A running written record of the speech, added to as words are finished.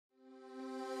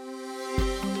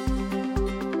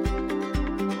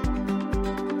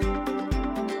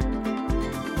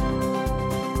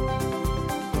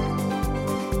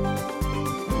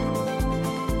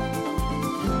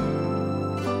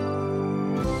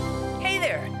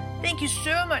Thank you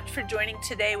so much for joining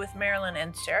today with Marilyn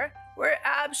and Sarah. We're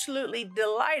absolutely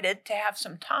delighted to have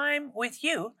some time with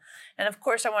you. And of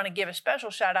course, I want to give a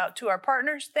special shout out to our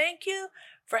partners. Thank you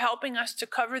for helping us to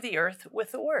cover the earth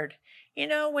with the word. You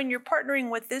know, when you're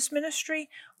partnering with this ministry,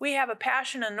 we have a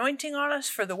passion anointing on us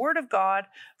for the word of God,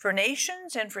 for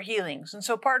nations, and for healings. And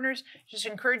so partners, just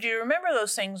encourage you to remember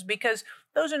those things because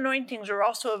those anointings are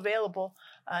also available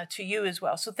to you as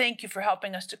well. So thank you for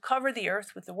helping us to cover the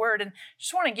earth with the word. And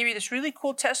just want to give you this really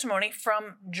cool testimony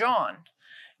from John.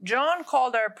 John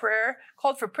called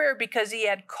for prayer because he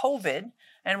had COVID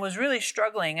and was really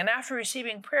struggling. And after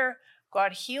receiving prayer,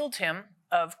 God healed him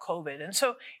of COVID. And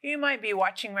so you might be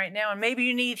watching right now and maybe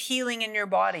you need healing in your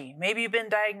body. Maybe you've been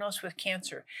diagnosed with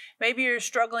cancer. Maybe you're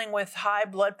struggling with high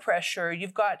blood pressure.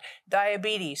 You've got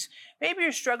diabetes. Maybe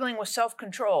you're struggling with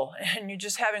self-control and you're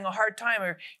just having a hard time,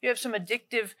 or you have some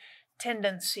addictive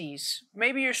tendencies.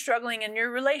 Maybe you're struggling in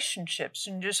your relationships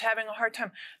and just having a hard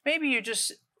time. Maybe you're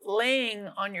just laying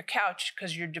on your couch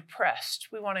because you're depressed.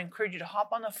 We want to encourage you to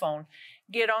hop on the phone,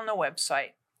 get on the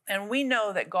website. And we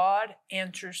know that God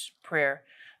answers prayer.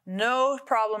 No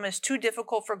problem is too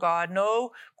difficult for God.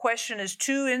 No question is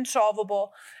too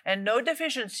insolvable. And no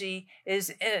deficiency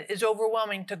is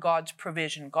overwhelming to God's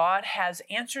provision. God has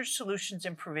answers, solutions,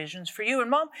 and provisions for you.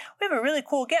 And Mom, we have a really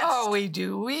cool guest. Oh, we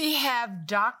do. We have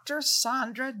Dr.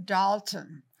 Saundra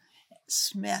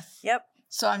Dalton-Smith. Yep.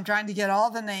 So I'm trying to get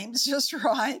all the names just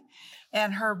right.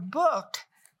 And her book,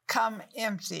 Come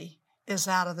Empty, is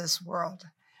out of this world.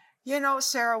 You know,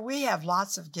 Sarah, we have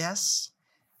lots of guests,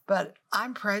 but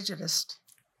I'm prejudiced.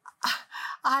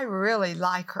 I really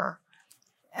like her,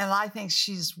 and I think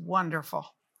she's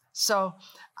wonderful. So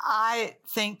I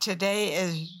think today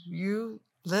as you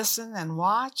listen and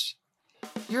watch,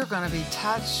 you're going to be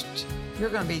touched,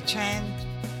 you're going to be changed,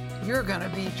 you're going to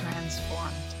be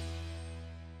transformed.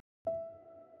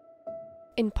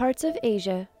 In parts of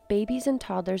Asia, babies and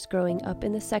toddlers growing up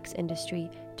in the sex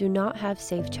industry do not have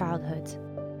safe childhoods.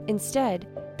 Instead,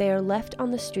 they are left on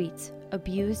the streets,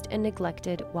 abused and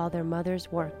neglected while their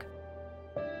mothers work.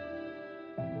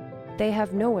 They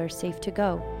have nowhere safe to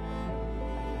go.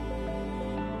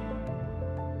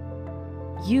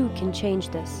 You can change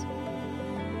this.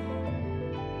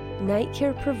 Night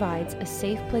Care provides a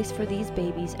safe place for these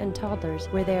babies and toddlers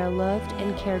where they are loved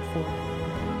and cared for.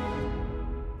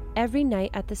 Every night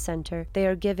at the center, they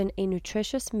are given a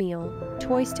nutritious meal,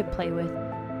 toys to play with,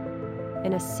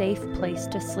 and a safe place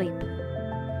to sleep.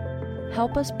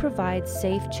 Help us provide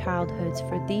safe childhoods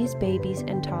for these babies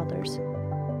and toddlers.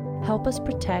 Help us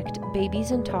protect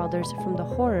babies and toddlers from the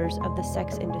horrors of the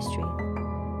sex industry.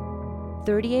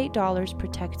 $38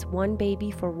 protects one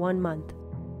baby for 1 month.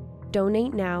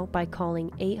 Donate now by calling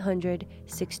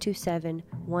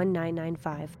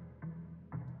 800-627-1995.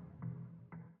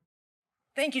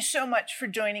 Thank you so much for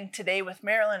joining today with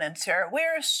Marilyn and Sarah.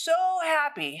 We're so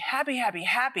happy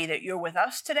that you're with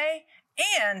us today.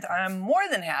 And I'm more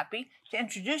than happy to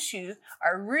introduce you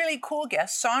our really cool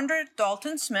guest, Saundra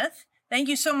Dalton-Smith. Thank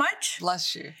you so much.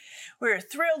 Bless you. We're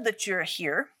thrilled that you're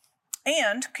here.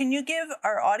 And can you give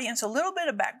our audience a little bit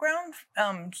of background?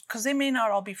 Because they may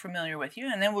not all be familiar with you.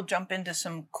 And then we'll jump into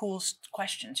some cool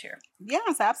questions here.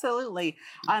 Yes, absolutely.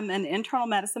 I'm an internal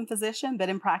medicine physician, been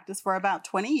in practice for about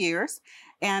 20 years.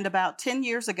 And about 10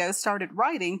 years ago, started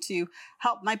writing to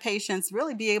help my patients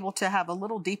really be able to have a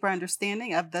little deeper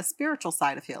understanding of the spiritual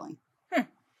side of healing.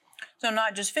 So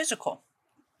not just physical.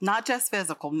 Not just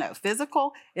physical, no.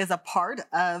 Physical is a part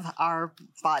of our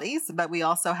bodies, but we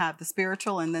also have the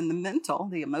spiritual and then the mental,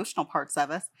 the emotional parts of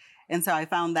us. And so I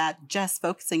found that just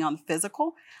focusing on the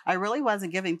physical, I really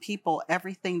wasn't giving people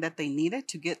everything that they needed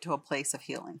to get to a place of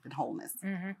healing and wholeness.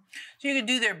 Mm-hmm. So you could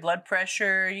do their blood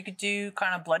pressure, you could do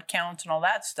kind of blood counts and all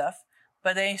that stuff,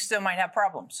 but they still might have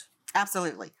problems.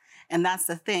 Absolutely. And that's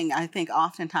the thing. I think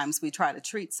oftentimes we try to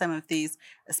treat some of these,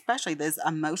 especially these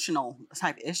emotional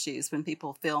type issues when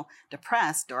people feel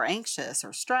depressed or anxious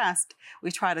or stressed,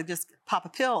 we try to just pop a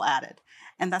pill at it.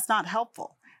 And that's not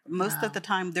helpful. Most of the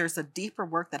time, there's a deeper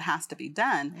work that has to be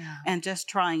done. And just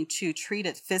trying to treat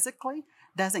it physically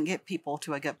doesn't get people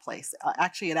to a good place.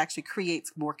 It actually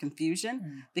creates more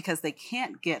confusion because they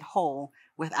can't get whole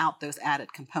without those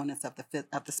added components of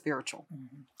the spiritual.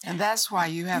 And that's why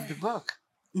you have the book.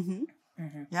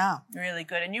 Yeah. Really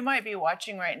good. And you might be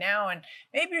watching right now and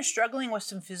maybe you're struggling with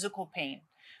some physical pain.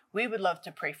 we would love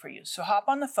to pray for you. So hop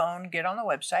on the phone, get on the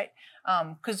website,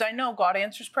 because I know God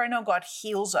answers prayer. I know God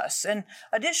heals us. And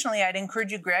additionally, I'd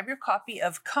encourage you to grab your copy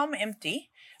of Come Empty,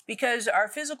 because our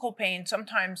physical pain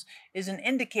sometimes is an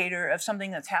indicator of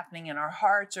something that's happening in our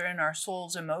hearts or in our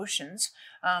soul's emotions.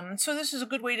 So this is a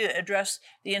good way to address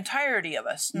the entirety of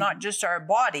us, not just our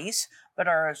bodies, but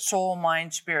our soul,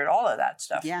 mind, spirit, all of that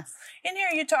stuff. Yes. In here,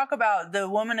 you talk about the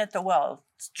woman at the well,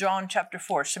 John chapter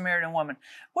 4, Samaritan woman.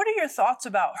 What are your thoughts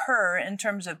about her in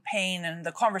terms of pain and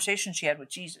the conversation she had with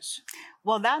Jesus?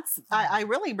 Well, I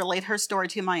really relate her story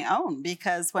to my own,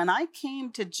 because when I came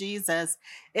to Jesus,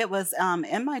 it was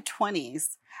in my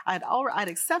 20s. I'd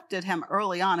accepted him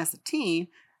early on as a teen,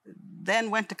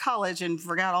 then went to college and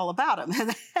forgot all about him,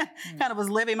 and kind of was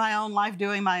living my own life,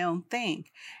 doing my own thing.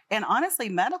 And honestly,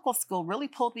 medical school really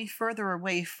pulled me further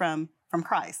away from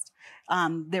Christ.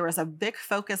 There was a big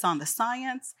focus on the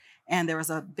science, and there was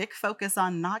a big focus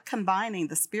on not combining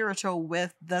the spiritual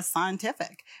with the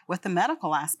scientific, with the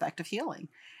medical aspect of healing.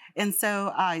 And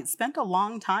so I spent a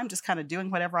long time just kind of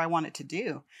doing whatever I wanted to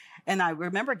do. And I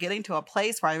remember getting to a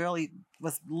place where I really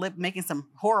was making some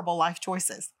horrible life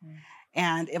choices.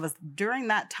 And it was during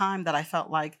that time that I felt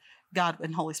like God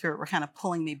and Holy Spirit were kind of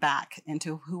pulling me back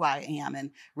into who I am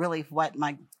and really what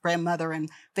my grandmother and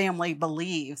family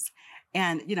believes.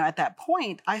 And, at that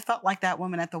point, I felt like that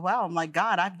woman at the well. I'm like,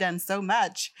 God, I've done so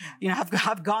much.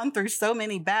 I've gone through so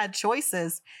many bad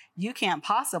choices. You can't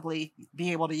possibly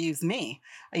be able to use me.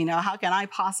 How can I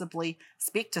possibly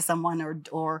speak to someone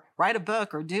or write a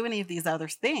book or do any of these other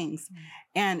things?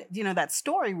 And, that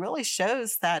story really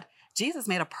shows that Jesus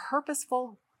made a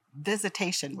purposeful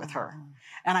visitation with her.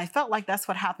 And I felt like that's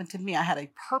what happened to me. I had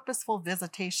a purposeful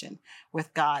visitation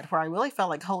with God, where I really felt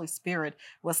like Holy Spirit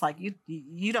was like,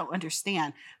 you don't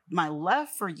understand. My love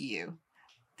for you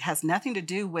has nothing to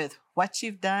do with what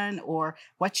you've done or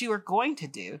what you are going to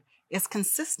do. It's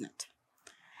consistent.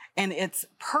 And it's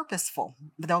purposeful.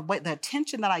 The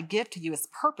attention that I give to you is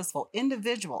purposeful,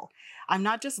 individual. I'm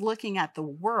not just looking at the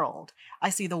world. I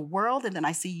see the world, and then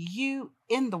I see you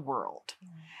in the world.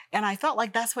 And I felt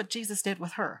like that's what Jesus did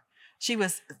with her. She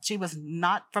was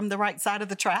not from the right side of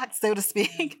the track, so to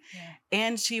speak.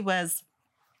 And she was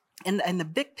in the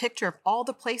big picture of all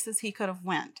the places he could have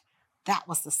went. That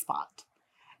was the spot.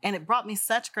 And it brought me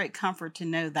such great comfort to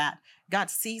know that God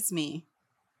sees me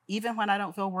even when I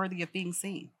don't feel worthy of being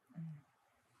seen.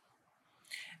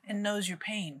 And knows your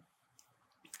pain.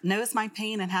 Knows my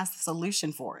pain and has the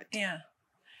solution for it. Yeah.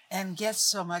 And gets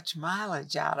so much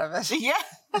mileage out of it. Yeah,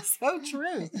 that's so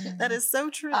true. That is so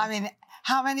true. I mean,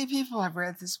 how many people have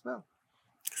read this book?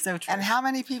 So true. And how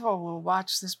many people will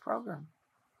watch this program?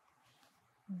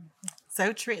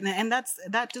 So true. And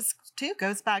that just too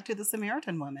goes back to the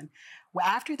Samaritan woman. Well,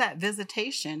 after that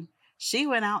visitation, she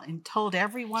went out and told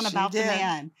everyone about the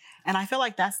man. And I feel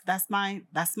like that's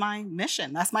my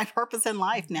mission. That's my purpose in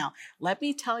life now. Let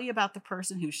me tell you about the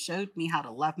person who showed me how to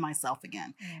love myself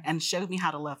again, and showed me how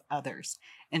to love others,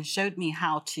 and showed me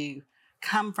how to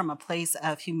come from a place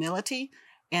of humility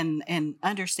and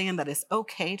understand that it's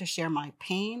okay to share my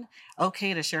pain,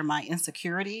 okay to share my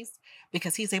insecurities,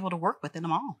 because he's able to work within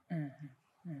them all.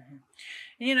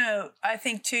 I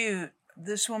think too,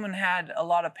 this woman had a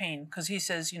lot of pain, because he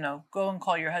says, go and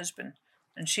call your husband.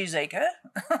 And she's like,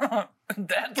 huh?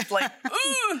 That's like,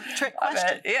 ooh. Trick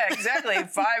question. Yeah, exactly. 5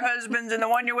 husbands, and the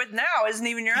one you're with now isn't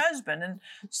even your husband. And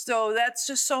so that's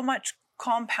just so much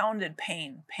compounded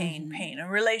pain,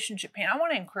 and relationship pain. I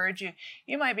want to encourage you.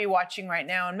 You might be watching right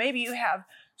now, and maybe you have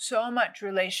so much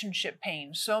relationship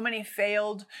pain, so many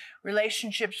failed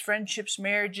relationships, friendships,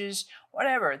 marriages,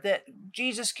 whatever, that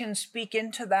Jesus can speak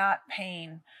into that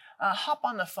pain. Hop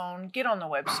on the phone, get on the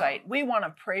website. We want to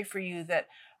pray for you that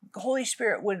the Holy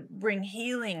Spirit would bring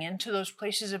healing into those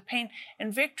places of pain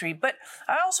and victory. But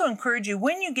I also encourage you,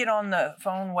 when you get on the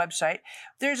phone website,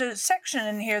 there's a section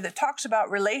in here that talks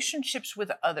about relationships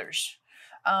with others.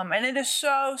 And it is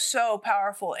so, so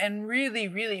powerful and really,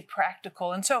 really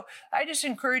practical. And so I just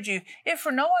encourage you, if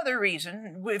for no other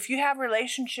reason, if you have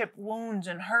relationship wounds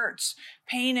and hurts,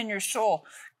 pain in your soul,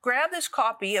 grab this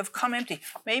copy of Come Empty.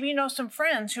 Maybe you know some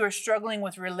friends who are struggling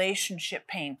with relationship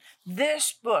pain.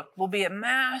 This book will be a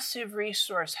massive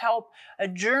resource, help, a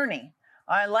journey.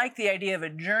 I like the idea of a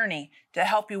journey to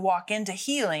help you walk into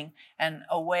healing and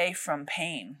away from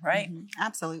pain, right?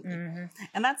 Absolutely.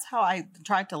 And that's how I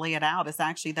tried to lay it out, is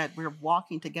actually that we're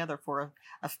walking together for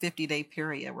a 50-day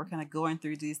period. We're kind of going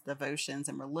through these devotions,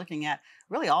 and we're looking at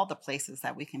really all the places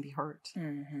that we can be hurt.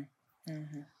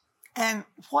 And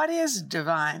what is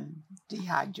divine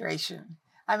dehydration?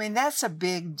 I mean, that's a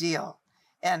big deal.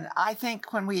 And I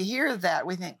think when we hear that,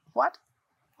 we think, what?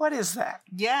 What is that?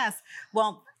 Yes.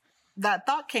 Well, that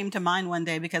thought came to mind one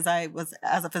day because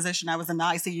as a physician, I was in the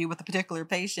ICU with a particular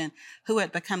patient who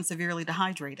had become severely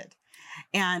dehydrated.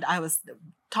 And I was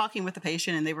talking with the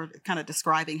patient, and they were kind of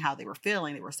describing how they were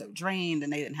feeling. They were so drained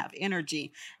and they didn't have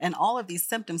energy and all of these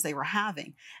symptoms they were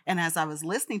having. And as I was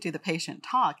listening to the patient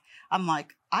talk, I'm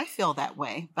like, I feel that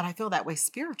way, but I feel that way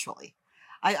spiritually.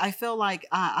 I feel like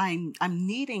I'm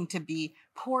needing to be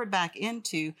poured back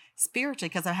into spiritually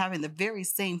because I'm having the very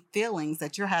same feelings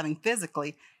that you're having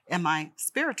physically in my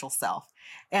spiritual self.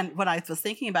 And when I was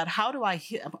thinking about how do I,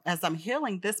 as I'm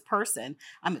healing this person,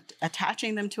 I'm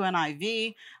attaching them to an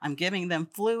IV, I'm giving them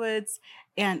fluids,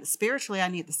 and spiritually I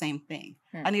need the same thing.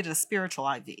 I needed a spiritual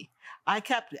IV. I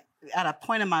kept at a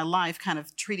point in my life kind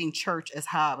of treating church as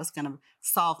how I was going to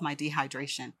solve my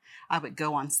dehydration. I would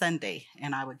go on Sunday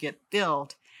and I would get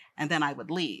filled and then I would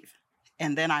leave.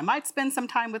 And then I might spend some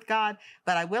time with God,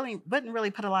 but I wouldn't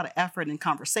really put a lot of effort in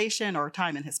conversation or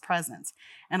time in his presence.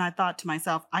 And I thought to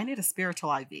myself, I need a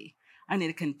spiritual IV. I need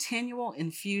a continual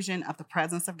infusion of the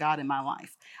presence of God in my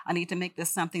life. I need to make this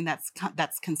something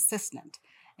that's consistent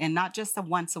and not just a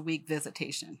once a week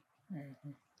visitation.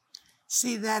 Mm-hmm.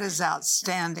 See, that is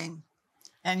outstanding.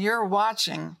 And you're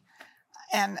watching,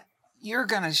 and you're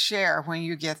going to share when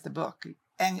you get the book.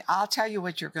 And I'll tell you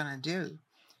what you're going to do.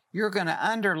 You're going to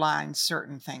underline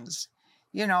certain things.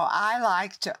 You know, I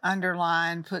like to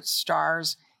underline, put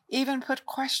stars, even put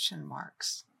question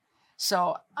marks.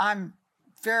 So I'm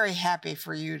very happy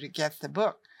for you to get the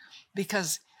book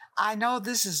because I know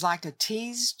this is like a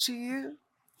tease to you.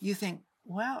 You think,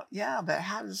 well, yeah, but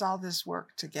how does all this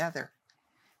work together?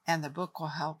 And the book will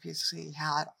help you see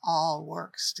how it all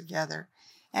works together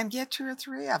and get 2 or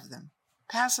 3 of them.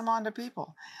 Pass them on to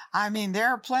people. I mean, there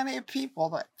are plenty of people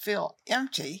that feel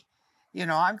empty. You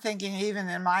know, I'm thinking even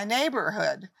in my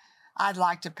neighborhood, I'd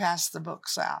like to pass the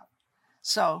books out.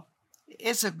 So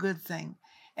it's a good thing.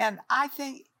 And I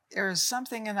think there is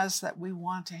something in us that we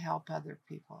want to help other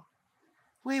people.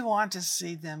 We want to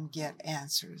see them get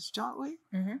answers, don't we?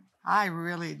 Mm-hmm. I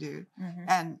really do. Mm-hmm.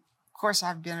 And of course,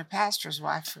 I've been a pastor's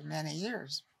wife for many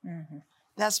years. Mm-hmm.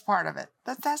 That's part of it.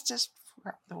 But that's just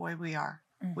the way we are.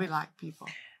 Mm-hmm. We like people.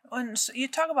 And so you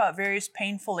talk about various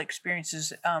painful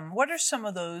experiences. What are some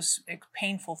of those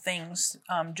painful things,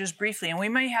 just briefly? And we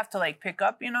may have to pick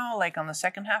up, like on the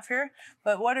second half here.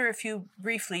 But what are a few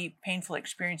briefly painful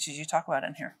experiences you talk about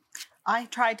in here? I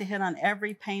tried to hit on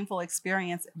every painful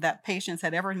experience that patients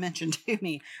had ever mentioned to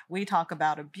me. We talk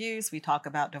about abuse, we talk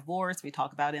about divorce, we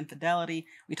talk about infidelity,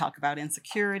 we talk about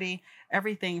insecurity,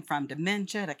 everything from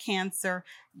dementia to cancer.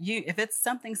 If it's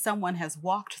something someone has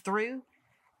walked through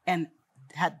and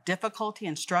had difficulty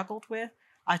and struggled with,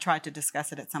 I tried to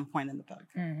discuss it at some point in the book.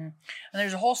 Mm-hmm. And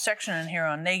there's a whole section in here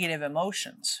on negative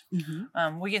emotions.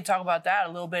 Mm-hmm. We can talk about that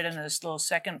a little bit in this little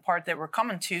second part that we're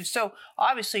coming to. So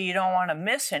obviously you don't want to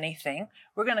miss anything.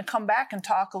 We're going to come back and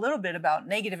talk a little bit about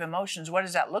negative emotions. What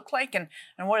does that look like and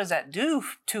what does that do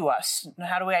to us? And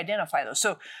how do we identify those?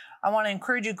 So I want to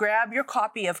encourage you, grab your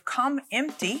copy of Come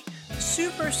Empty,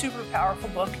 super, super powerful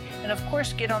book. And of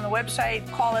course, get on the website,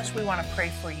 call us. We want to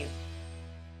pray for you.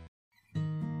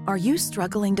 Are you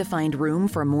struggling to find room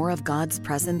for more of God's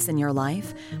presence in your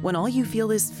life when all you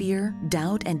feel is fear,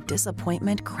 doubt, and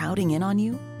disappointment crowding in on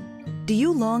you? Do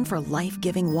you long for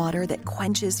life-giving water that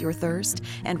quenches your thirst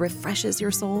and refreshes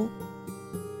your soul?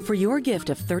 For your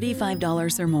gift of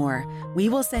 $35 or more, we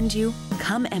will send you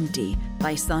Come Empty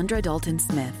by Saundra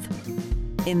Dalton-Smith.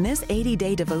 In this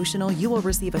 80-day devotional, you will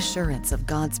receive assurance of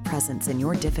God's presence in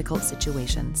your difficult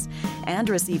situations and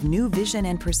receive new vision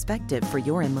and perspective for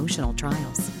your emotional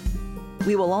trials.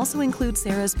 We will also include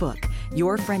Sarah's book,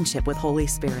 Your Friendship with Holy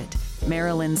Spirit,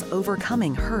 Marilyn's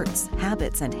Overcoming Hurts,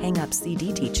 Habits, and Hang-Up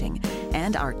CD teaching,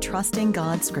 and our Trusting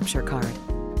God scripture card.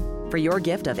 For your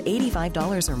gift of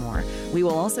 $85 or more, we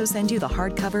will also send you the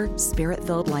hardcover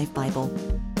Spirit-Filled Life Bible.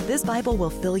 This Bible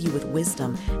will fill you with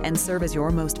wisdom and serve as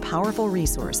your most powerful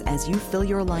resource as you fill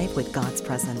your life with God's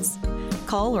presence.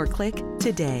 Call or click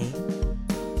today.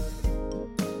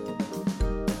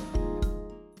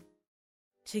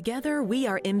 Together, we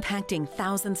are impacting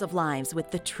thousands of lives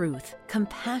with the truth,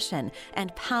 compassion,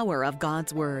 and power of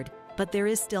God's Word. But there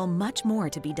is still much more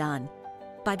to be done.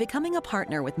 By becoming a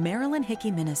partner with Marilyn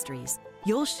Hickey Ministries,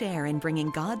 you'll share in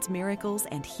bringing God's miracles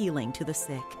and healing to the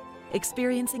sick,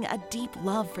 experiencing a deep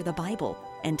love for the Bible,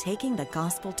 and taking the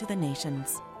gospel to the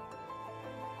nations.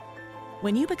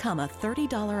 When you become a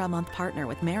 $30 a month partner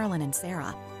with Marilyn and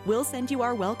Sarah, we'll send you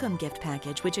our welcome gift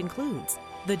package, which includes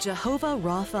the Jehovah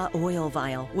Rapha oil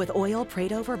vial with oil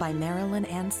prayed over by Marilyn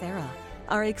and Sarah,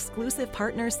 our exclusive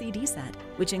partner CD set,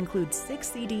 which includes 6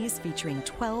 CDs featuring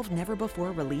 12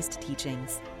 never-before-released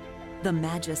teachings, the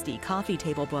Majesty coffee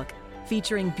table book,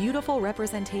 featuring beautiful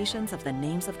representations of the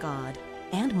names of God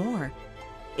and more.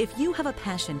 If you have a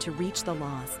passion to reach the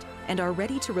lost and are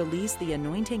ready to release the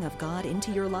anointing of God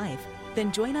into your life,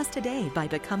 then join us today by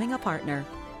becoming a partner.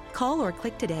 Call or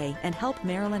click today and help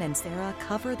Marilyn and Sarah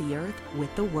cover the earth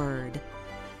with the Word.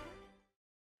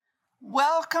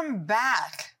 Welcome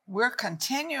back. We're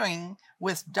continuing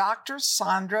with Dr.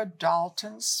 Saundra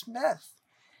Dalton-Smith.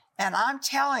 And I'm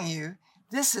telling you,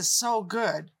 this is so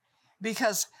good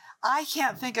because I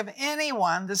can't think of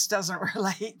anyone this doesn't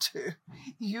relate to.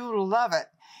 You love it.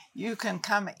 You can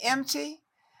come empty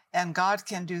and God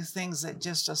can do things that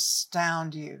just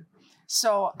astound you.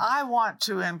 So I want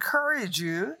to encourage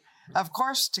you, of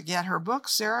course, to get her book.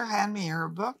 Sarah, hand me her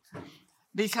book.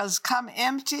 Because come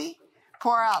empty,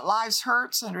 pour out life's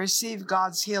hurts, and receive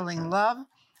God's healing love.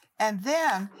 And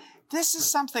then, this is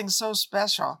something so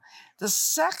special. The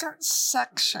second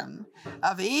section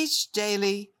of each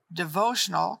daily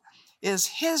devotional is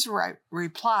his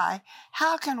reply.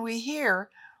 How can we hear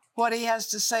what he has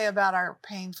to say about our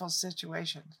painful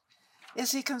situations?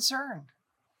 Is he concerned?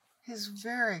 He's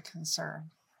very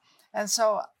concerned. And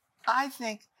so I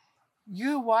think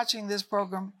you watching this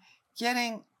program,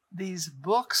 getting these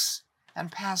books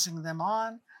and passing them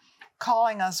on,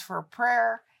 calling us for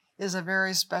prayer is a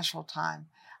very special time.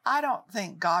 I don't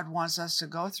think God wants us to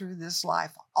go through this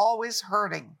life always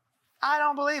hurting. I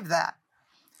don't believe that.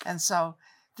 And so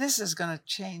this is going to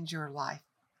change your life.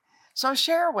 So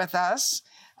share with us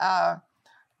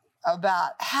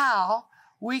about how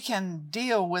we can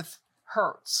deal with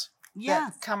hurts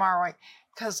that come our way.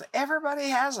 Because everybody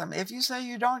has them. If you say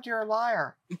you don't, you're a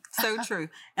liar. So true.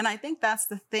 And I think that's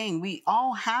the thing. We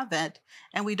all have it,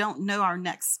 and we don't know our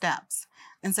next steps.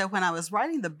 And so when I was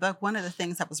writing the book, one of the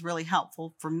things that was really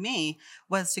helpful for me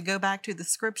was to go back to the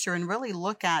scripture and really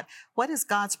look at what is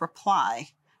God's reply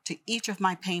to each of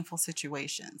my painful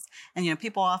situations. And,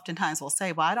 people oftentimes will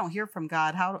say, well, I don't hear from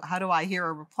God. How do I hear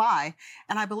a reply?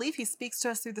 And I believe he speaks to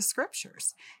us through the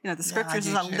scriptures. The scriptures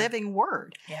is a living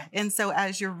word. Yeah. And so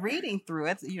as you're reading through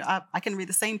it, I can read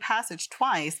the same passage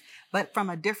twice, but from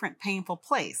a different painful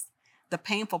place. The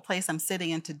painful place I'm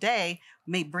sitting in today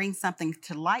may bring something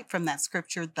to light from that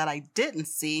scripture that I didn't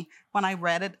see when I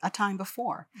read it a time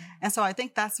before. And so I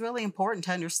think that's really important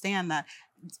to understand that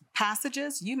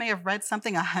passages, you may have read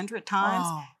something 100 times.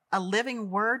 Oh. A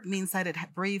living word means that it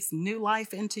breathes new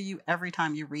life into you every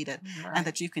time you read it, right. And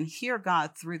that you can hear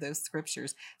God through those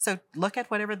scriptures. So look at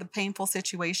whatever the painful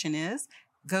situation is,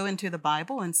 go into the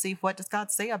Bible and see what does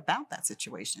God say about that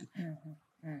situation. Mm-hmm.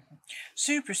 Mm-hmm.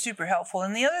 Super, super helpful.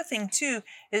 And the other thing too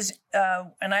is,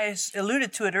 and I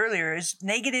alluded to it earlier, is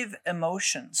negative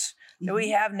emotions. Mm-hmm.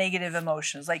 We have negative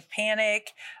emotions like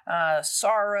panic,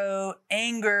 sorrow,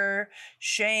 anger,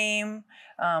 shame,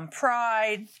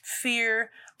 pride,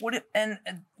 fear. And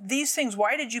these things,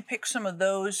 why did you pick some of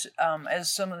those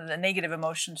as some of the negative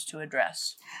emotions to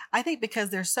address? I think because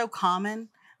they're so common.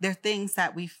 They're things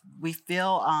that we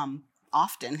feel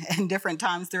often in different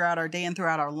times throughout our day and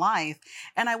throughout our life.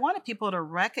 And I wanted people to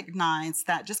recognize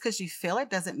that just because you feel it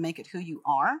doesn't make it who you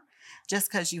are.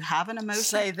 Just because you have an emotion.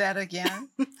 Say that again.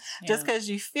 Just because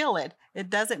you feel it, it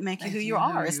doesn't make you who you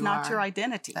are. It's not your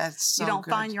identity. That's so You don't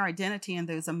good. find your identity in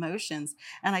those emotions.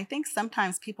 And I think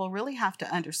sometimes people really have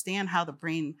to understand how the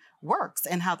brain works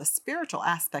and how the spiritual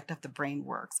aspect of the brain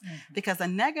works. Mm-hmm. Because a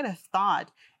negative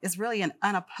thought is really an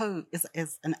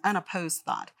unopposed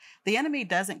thought. The enemy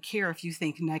doesn't care if you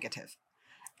think negative.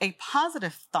 A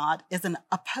positive thought is an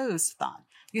opposed thought.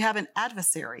 You have an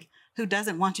adversary who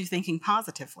doesn't want you thinking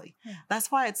positively. Yeah.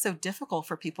 That's why it's so difficult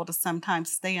for people to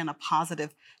sometimes stay in a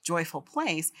positive, joyful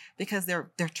place, because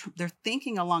they're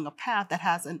thinking along a path that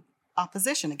has an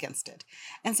opposition against it.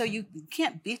 And so you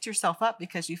can't beat yourself up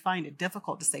because you find it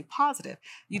difficult to stay positive.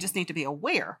 You just need to be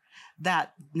aware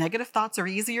that negative thoughts are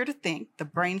easier to think. The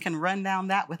brain can run down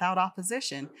that without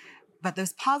opposition. But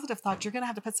those positive thoughts, you're going to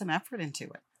have to put some effort into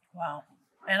it. Wow.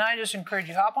 And I just encourage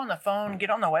you, hop on the phone,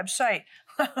 get on the website.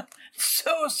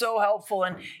 So helpful.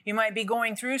 And you might be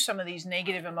going through some of these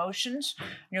negative emotions. And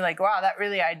you're like, wow, that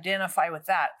really identify with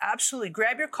that. Absolutely.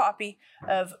 Grab your copy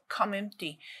of Come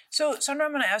Empty. So, Saundra,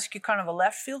 I'm going to ask you kind of a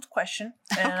left field question.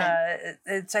 And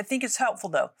Okay. I think it's helpful,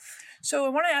 though. So I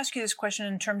want to ask you this question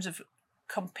in terms of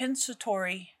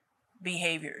compensatory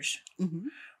behaviors. Mm-hmm.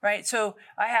 Right. So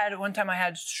one time I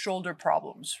had shoulder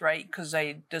problems, right? Because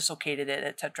I dislocated it,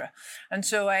 etc. And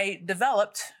so I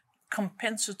developed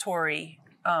compensatory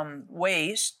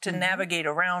ways to navigate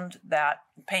around that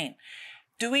pain.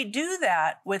 Do we do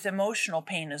that with emotional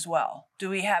pain as well? Do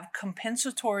we have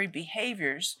compensatory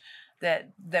behaviors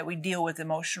that we deal with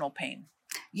emotional pain?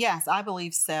 Yes, I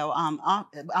believe so.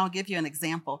 I'll give you an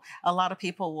example. A lot of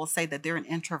people will say that they're an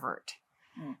introvert,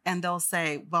 and they'll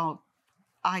say, well,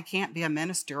 I can't be a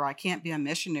minister, or I can't be a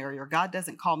missionary, or God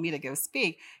doesn't call me to go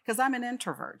speak because I'm an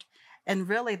introvert. And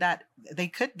really that they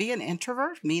could be an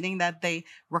introvert, meaning that they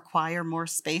require more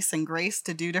space and grace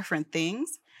to do different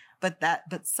things. But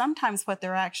sometimes what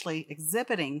they're actually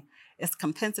exhibiting is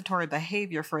compensatory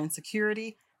behavior for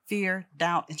insecurity, fear,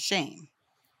 doubt, and shame.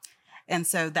 And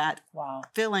so that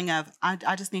feeling of,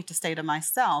 I just need to stay to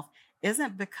myself,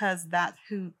 isn't because that's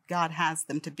who God has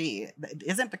them to be. It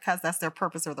isn't because that's their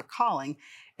purpose or their calling.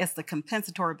 It's the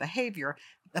compensatory behavior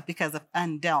because of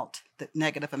undealt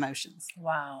negative emotions.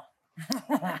 Wow.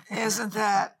 Isn't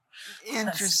that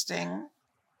interesting?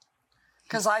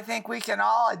 Because I think we can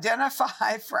all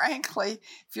identify, frankly,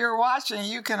 if you're watching,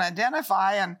 you can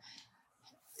identify, and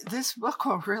this book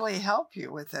will really help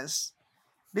you with this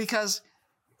because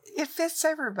it fits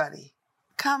everybody.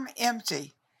 Come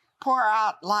empty. Pour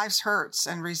out life's hurts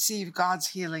and receive God's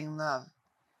healing love.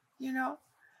 You know,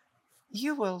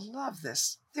 you will love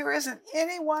this. There isn't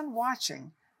anyone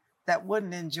watching that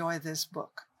wouldn't enjoy this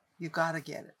book. You got to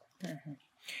get it. Mm-hmm.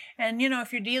 And, you know,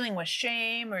 if you're dealing with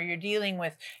shame or you're dealing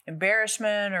with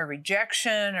embarrassment or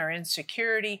rejection or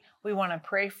insecurity, we want to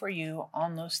pray for you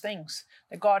on those things.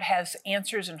 That God has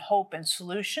answers and hope and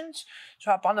solutions. So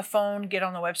hop on the phone, get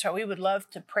on the website. We would love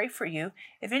to pray for you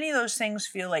if any of those things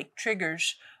feel like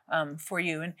triggers for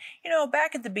you. And, you know,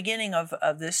 back at the beginning of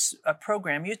this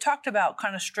program, you talked about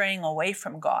kind of straying away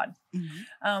from God.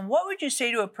 Mm-hmm. What would you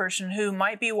say to a person who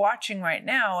might be watching right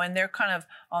now and they're kind of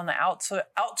on the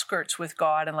outskirts with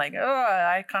God and like, oh,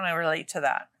 I kind of relate to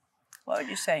that? What would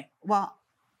you say? Well,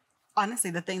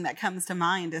 honestly, the thing that comes to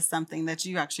mind is something that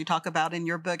you actually talk about in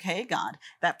your book, Hey God,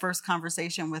 that first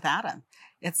conversation with Adam.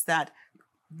 It's that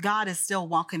God is still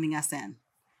welcoming us in.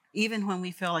 Even when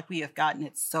we feel like we have gotten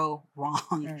it so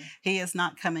wrong, He is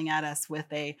not coming at us with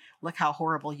a, look how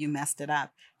horrible you messed it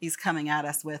up. He's coming at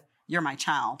us with, you're my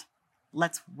child.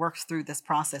 Let's work through this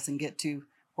process and get to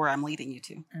where I'm leading you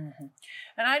to. Mm-hmm.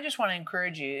 And I just want to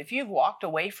encourage you, if you've walked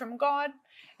away from God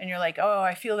and you're like, oh,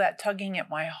 I feel that tugging at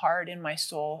my heart and my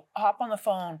soul, hop on the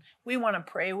phone. We want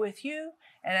to pray with you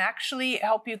and actually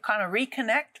help you kind of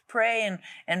reconnect, pray,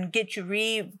 and get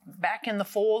you back in the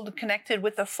fold, connected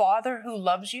with the Father who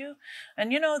loves you.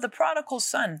 And, you know, the prodigal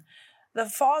son, the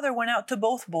father went out to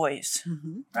both boys,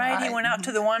 right? He went out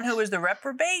to the one who was the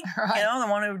reprobate, you know,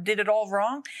 the one who did it all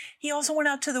wrong. He also went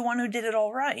out to the one who did it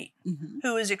all right,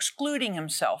 who was excluding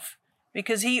himself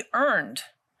because he earned.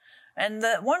 And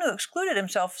the one who excluded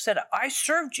himself said, I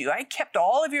served you. I kept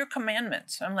all of your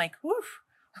commandments. I'm like, woof.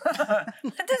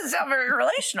 That doesn't sound very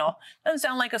relational. Doesn't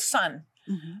sound like a son.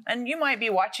 And you might be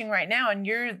watching right now and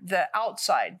you're the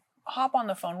outside. Hop on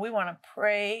the phone. We want to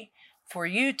pray for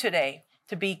you today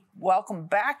to be welcomed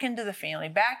back into the family,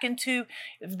 back into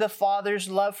the Father's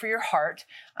love for your heart.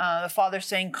 The Father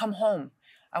saying, come home.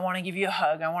 I want to give you a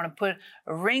hug. I want to put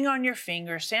a ring on your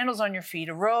finger, sandals on your feet,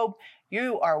 a robe.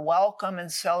 You are welcome and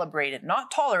celebrated,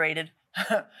 not tolerated,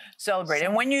 celebrated.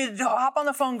 And when you hop on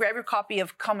the phone, grab your copy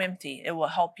of Come Empty. It will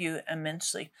help you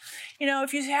immensely. You know,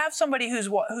 if you have somebody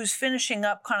who's finishing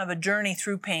up kind of a journey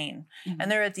through pain and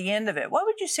they're at the end of it, what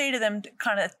would you say to them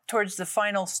kind of towards the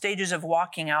final stages of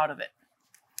walking out of it?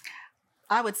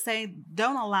 I would say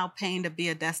don't allow pain to be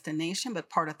a destination, but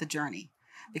part of the journey.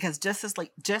 Because just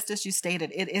as you stated,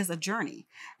 it is a journey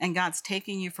and God's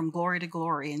taking you from glory to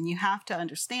glory. And you have to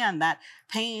understand that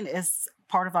pain is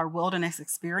part of our wilderness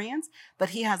experience, but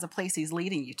He has a place He's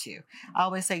leading you to. I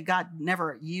always say God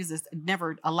never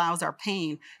allows our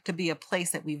pain to be a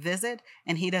place that we visit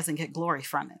and He doesn't get glory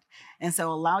from it. And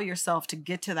so allow yourself to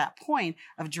get to that point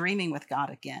of dreaming with God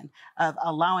again, of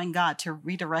allowing God to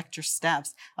redirect your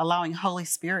steps, allowing Holy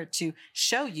Spirit to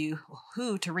show you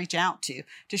who to reach out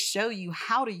to show you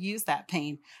how to use that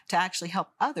pain to actually help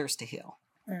others to heal.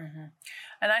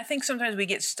 And I think sometimes we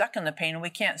get stuck in the pain and we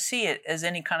can't see it as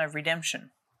any kind of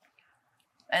redemption.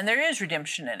 And there is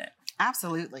redemption in it.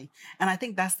 Absolutely. And I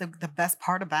think that's the best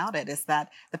part about it is that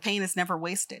the pain is never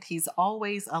wasted. He's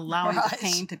always allowing the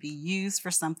pain to be used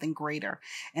for something greater.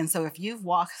 And so if you've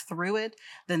walked through it,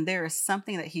 then there is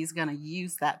something that He's going to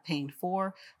use that pain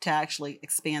for to actually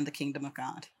expand the kingdom of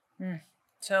God.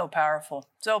 So powerful.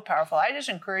 So powerful. I just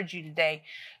encourage you today.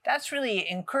 That's really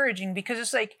encouraging because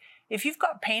it's like, if you've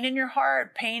got pain in your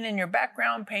heart, pain in your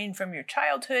background, pain from your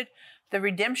childhood, the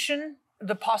redemption,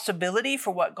 the possibility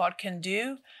for what God can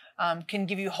do can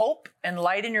give you hope and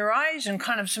light in your eyes and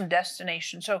kind of some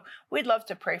destination. So we'd love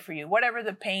to pray for you. Whatever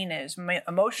the pain is,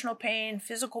 emotional pain,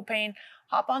 physical pain,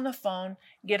 hop on the phone,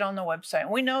 get on the website.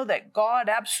 And we know that God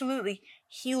absolutely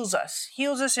heals us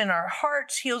in our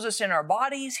hearts, heals us in our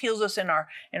bodies, heals us in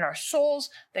our souls,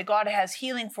 that God has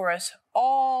healing for us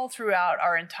all throughout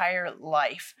our entire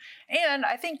life. And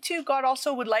I think too, God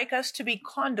also would like us to be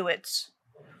conduits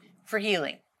for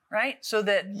healing, right? So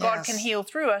that God can heal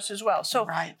through us as well. So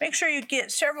make sure you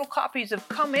get several copies of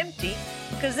Come Empty,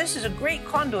 because this is a great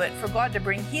conduit for God to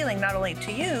bring healing not only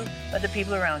to you, but the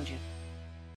people around you.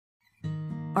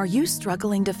 Are you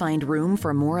struggling to find room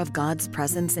for more of God's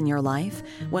presence in your life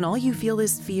when all you feel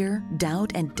is fear,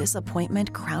 doubt, and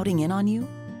disappointment crowding in on you?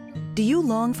 Do you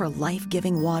long for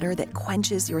life-giving water that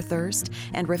quenches your thirst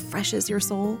and refreshes your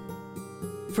soul?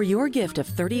 For your gift of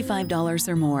 $35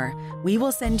 or more, we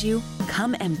will send you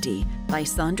Come Empty by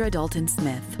Saundra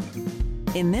Dalton-Smith.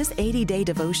 In this 80-day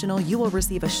devotional, you will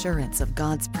receive assurance of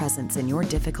God's presence in your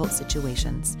difficult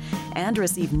situations and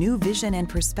receive new vision and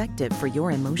perspective for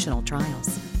your emotional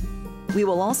trials. We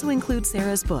will also include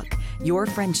Sarah's book, Your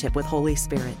Friendship with Holy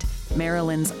Spirit,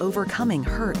 Marilyn's Overcoming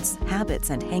Hurts, Habits,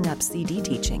 and Hang-Up CD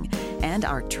teaching, and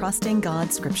our Trusting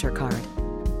God scripture card.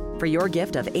 For your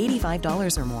gift of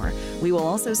 $85 or more, we will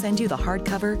also send you the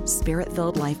hardcover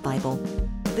Spirit-Filled Life Bible.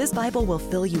 This Bible will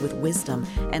fill you with wisdom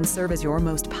and serve as your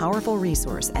most powerful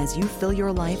resource as you fill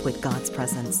your life with God's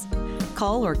presence.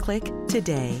 Call or click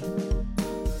today.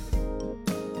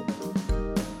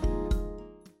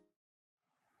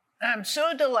 I'm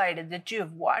so delighted that you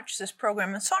have watched this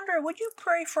program. And Saundra, would you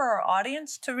pray for our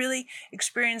audience to really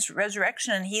experience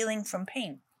resurrection and healing from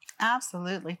pain?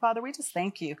 Absolutely. Father, we just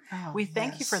thank you. We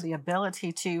thank you for the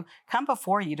ability to come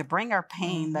before you, to bring our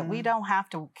pain, that we don't have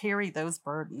to carry those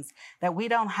burdens, that we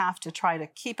don't have to try to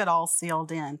keep it all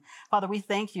sealed in. Father, we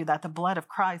thank you that the blood of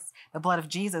Christ, the blood of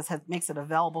Jesus makes it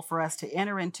available for us to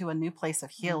enter into a new place of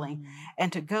healing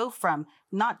and to go from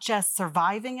not just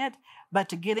surviving it, but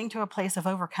to getting to a place of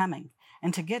overcoming,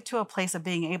 and to get to a place of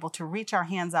being able to reach our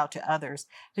hands out to others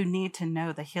who need to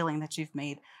know the healing that you've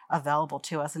made available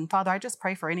to us. And Father, I just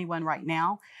pray for anyone right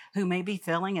now who may be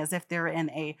feeling as if they're in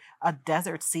a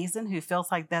desert season, who feels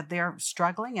like that they're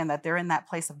struggling and that they're in that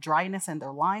place of dryness in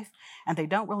their life and they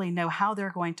don't really know how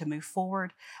they're going to move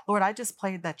forward. Lord, I just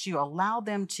pray that you allow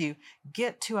them to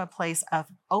get to a place of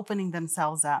opening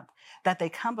themselves up, that they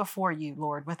come before you,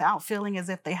 Lord, without feeling as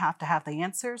if they have to have the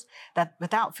answers, that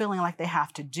without feeling like they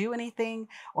have to do anything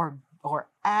or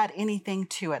add anything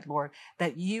to it, Lord,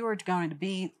 that you are going to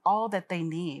be all that they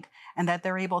need and that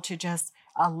they're able to just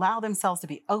allow themselves to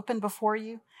be open before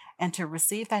you and to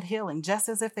receive that healing, just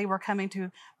as if they were coming to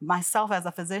myself as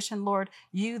a physician, Lord.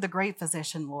 You, the great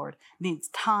physician, Lord, needs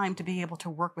time to be able to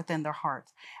work within their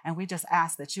hearts. And we just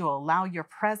ask that you allow your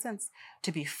presence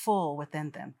to be full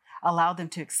within them. Allow them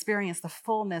to experience the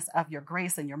fullness of your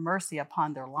grace and your mercy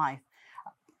upon their life.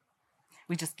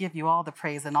 We just give you all the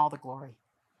praise and all the glory.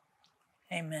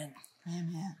 Amen.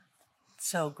 Amen.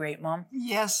 So great, Mom.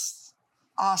 Yes,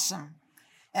 awesome.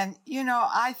 And,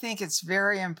 I think it's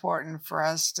very important for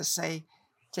us to say,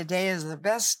 today is the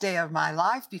best day of my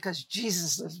life because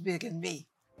Jesus lives big in me.